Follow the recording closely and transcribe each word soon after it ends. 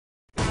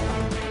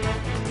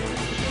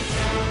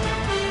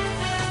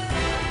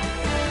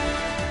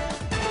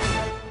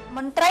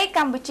ក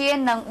ម្ពុជា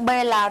និងបេ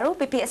ឡារុស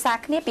ពិភាក្សា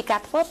គ្នាពីកា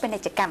រធ្វើពាណិ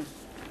ជ្ជកម្ម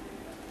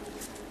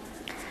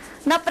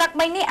នៅព្រឹក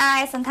មិញនេះឯ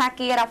សន្តា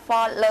គារ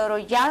Raffles Le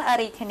Royal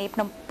រាជធានីភ្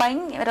នំពេញ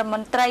រដ្ឋម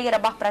ន្ត្រីរ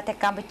បស់ប្រទេស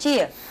កម្ពុជា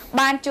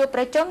បានជួប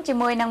ប្រជុំជា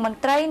មួយនឹងមន្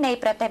ត្រីនៃ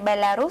ប្រទេសបេ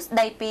ឡារុសស្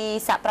ដីពី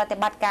សហប្រតិ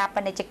បត្តិការ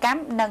ពាណិជ្ជកម្ម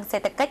និងសេ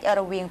ដ្ឋកិច្ច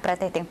រវាងប្រ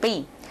ទេសទាំងពីរ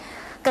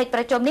កិច្ចប្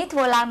រជុំនេះធ្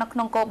វើឡើងនៅក្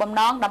នុងគោលបំ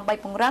ណងដើម្បី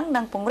ពង្រឹង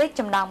និងពង្រីក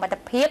ចំណងមិត្ត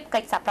ភាពកិ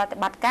ច្ចសហប្រតិ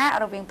បត្តិការ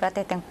រវាងប្រ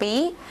ទេសទាំងពីរ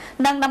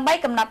និងដើម្បី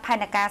កំណត់ផែ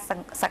នការ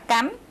សក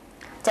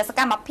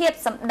ម្មភាព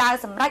សម្ដៅ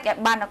សម្រេចឲ្យ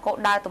បានគោល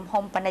ដៅទំ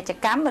ហំពាណិជ្ជ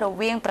កម្មរ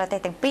វាងប្រទេស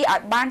ទាំងពីរឲ្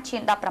យបានឈា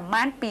នដល់ប្រ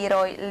មាណ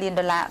$200 លាន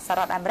សហរ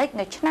ដ្ឋអាមេរិក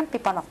នៅឆ្នាំ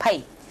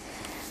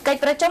2020កិច្ច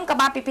ប្រជុំក៏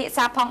បានពិភាក្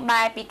សាផង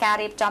ដែរពីការ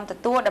រៀបចំទ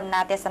ទួលដំណើ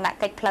រទស្សន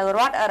កិច្ចផ្លូវរ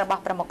ដ្ឋរប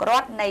ស់ប្រមុខរ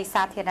ដ្ឋនៃ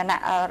សាធារណ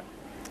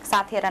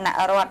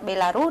រដ្ឋបេ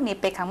ឡារុសនា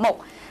ពេលខាងមុខ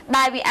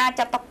ដែលវាអាច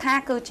ចាត់ទុកថា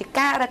គឺជា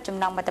ការរឹតចំ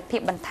ណងមិត្តភាព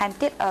បន្ថែម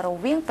ទៀតរ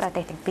វាងប្រ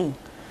ទេសទាំងពីរ